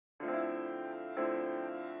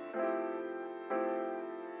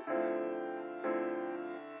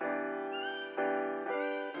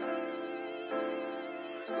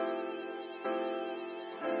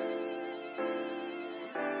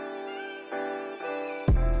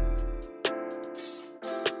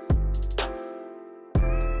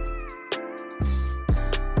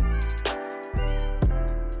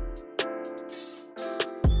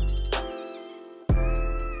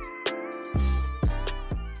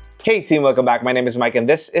Hey team, welcome back. My name is Mike and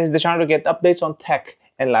this is the channel to get updates on tech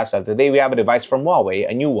and lifestyle. Today we have a device from Huawei,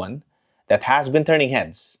 a new one that has been turning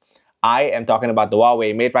heads. I am talking about the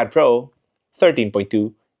Huawei MatePad Pro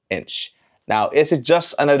 13.2 inch. Now, is it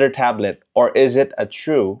just another tablet or is it a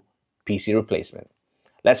true PC replacement?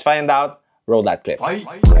 Let's find out. Roll that clip.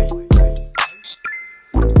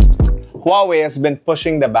 Huawei has been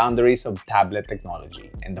pushing the boundaries of tablet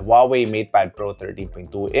technology, and the Huawei MatePad Pro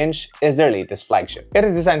 13.2 inch is their latest flagship. It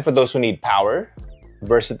is designed for those who need power,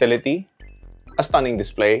 versatility, a stunning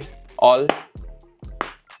display, all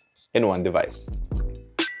in one device.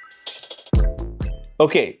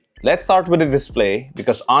 Okay, let's start with the display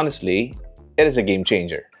because honestly, it is a game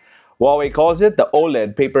changer. Huawei calls it the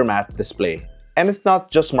OLED PaperMatte Display, and it's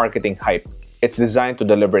not just marketing hype. It's designed to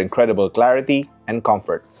deliver incredible clarity and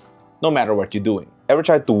comfort, no matter what you're doing. Ever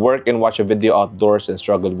tried to work and watch a video outdoors and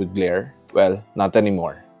struggled with glare? Well, not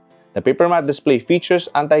anymore. The PaperMatte display features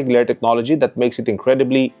anti-glare technology that makes it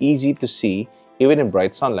incredibly easy to see even in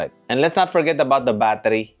bright sunlight. And let's not forget about the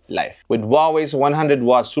battery life. With Huawei's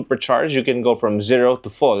 100-watt SuperCharge, you can go from 0 to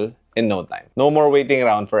full in no time. No more waiting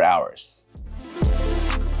around for hours.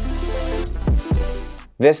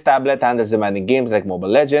 This tablet handles demanding games like Mobile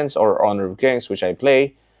Legends or Honor of Kings, which I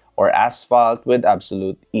play, or Asphalt with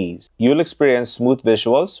absolute ease. You'll experience smooth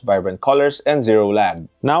visuals, vibrant colors, and zero lag.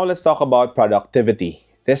 Now let's talk about productivity.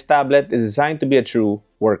 This tablet is designed to be a true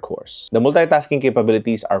workhorse. The multitasking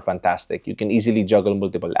capabilities are fantastic. You can easily juggle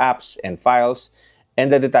multiple apps and files,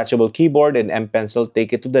 and the detachable keyboard and M Pencil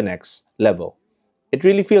take it to the next level. It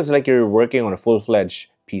really feels like you're working on a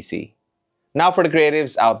full-fledged PC. Now for the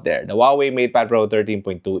creatives out there, the Huawei MatePad Pro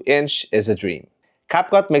 13.2 inch is a dream.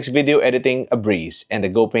 CapCut makes video editing a breeze, and the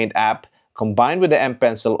GoPaint app, combined with the M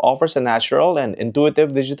Pencil, offers a natural and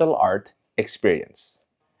intuitive digital art experience.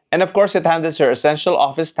 And of course, it handles your essential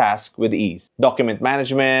office tasks with ease. Document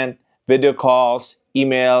management, video calls,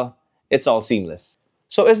 email, it's all seamless.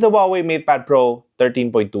 So is the Huawei MatePad Pro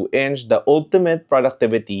 13.2 inch the ultimate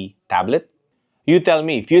productivity tablet? You tell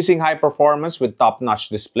me, fusing high performance with top-notch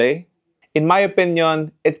display? In my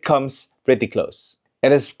opinion, it comes pretty close.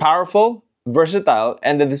 It is powerful, versatile,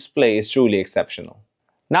 and the display is truly exceptional.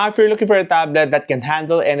 Now, if you're looking for a tablet that can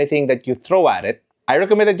handle anything that you throw at it, I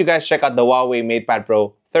recommend that you guys check out the Huawei MatePad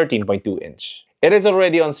Pro 13.2 inch. It is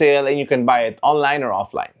already on sale and you can buy it online or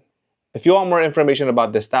offline. If you want more information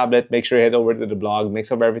about this tablet, make sure you head over to the blog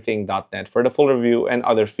mixoferything.net for the full review and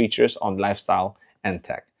other features on lifestyle and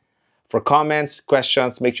tech. For comments,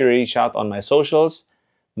 questions, make sure you reach out on my socials,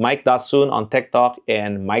 Myke.soon on TikTok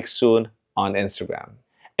and MykeSoon on Instagram.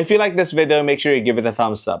 If you like this video, make sure you give it a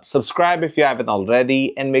thumbs up. Subscribe if you haven't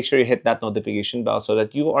already, and make sure you hit that notification bell so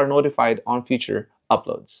that you are notified on future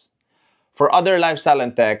uploads. For other lifestyle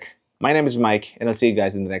and tech, my name is Mike, and I'll see you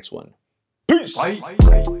guys in the next one. Peace!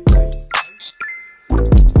 Bye.